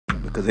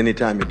Because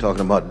anytime you're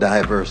talking about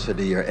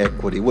diversity or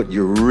equity, what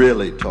you're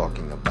really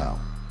talking about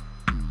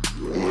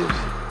is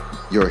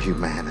your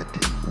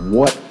humanity.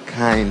 What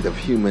kind of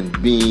human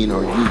being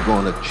are you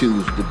going to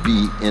choose to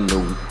be in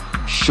the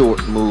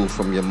short move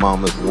from your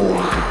mama's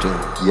womb to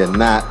tomb? You're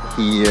not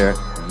here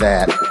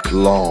that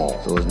long.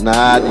 So it's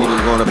not even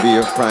going to be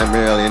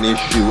primarily an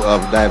issue of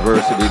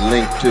diversity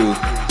linked to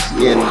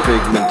skin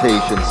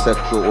pigmentation,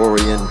 sexual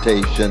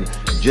orientation,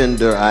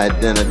 gender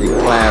identity,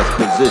 class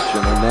position,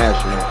 or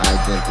national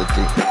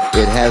identity.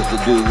 It has to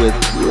do with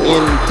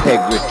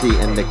integrity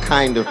and the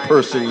kind of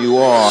person you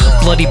are.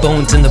 Bloody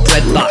bones in the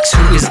bread box.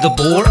 Who is the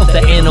boar of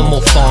the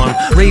animal farm?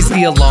 Raise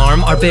the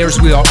alarm. Our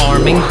bears we are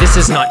arming. This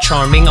is not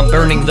charming. I'm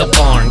burning the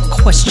barn.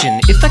 Question: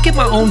 if I get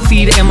my own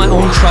feed and my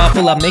own trough,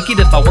 will I make it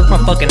if I work my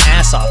fucking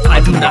ass off?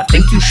 I do not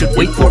think you should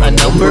wait for a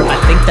number. I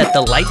think that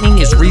the lightning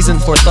is reason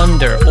for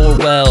thunder. Or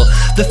well,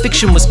 the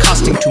fiction was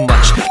costing too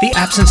much. The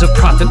absence of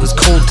profit was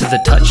cold to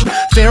the touch.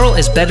 Feral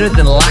is better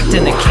than locked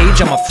in a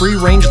cage. I'm a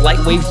free-range,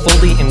 lightweight,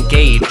 fully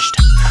engaged.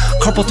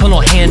 Carpal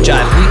tunnel hand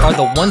jive. We are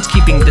the ones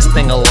keeping this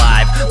thing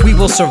alive. We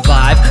will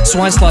survive.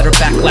 Swine slaughter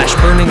backlash,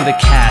 burning the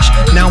cash.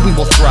 Now we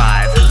will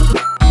thrive.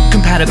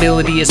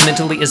 Compatibility is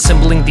mentally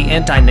assembling the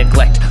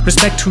anti-neglect.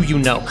 Respect who you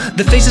know.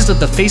 The faces of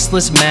the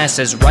faceless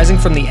masses rising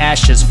from the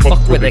ashes.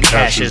 Fuck where the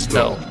cash is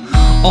though.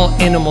 All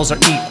animals are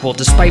equal,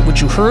 despite what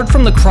you heard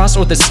from the cross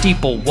or the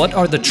steeple. What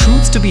are the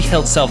truths to be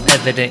held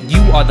self-evident? You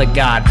are the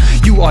god,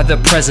 you are the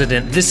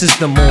president. This is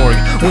the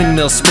morgue.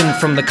 Windmills spin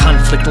from the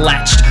conflict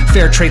latched.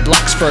 Fair trade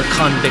locks for a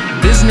convict.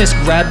 Business,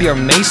 grab your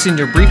mace in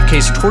your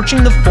briefcase,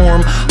 torching the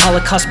form.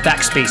 Holocaust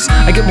backspace.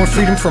 I get more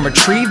freedom from a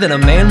tree than a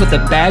man with a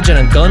badge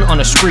and a gun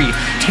on a spree.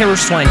 Terror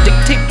swine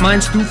dictate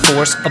minds through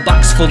force. A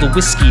box full of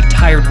whiskey,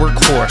 tired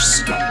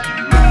workhorse.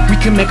 We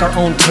can make our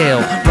own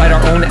tale, write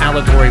our own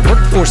allegory.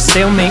 Workforce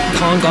stalemate,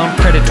 Congon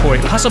predatory.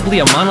 Possibly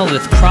a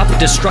monolith, crop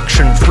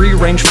destruction,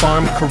 free-range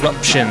farm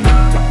corruption.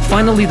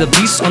 Finally the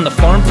beasts on the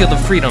farm feel the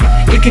freedom.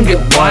 It can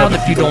get wild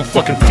if you don't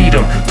fucking feed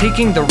them.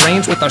 Taking the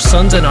reins with our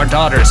sons and our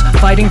daughters.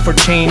 Fighting for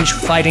change,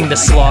 fighting the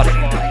slaughter.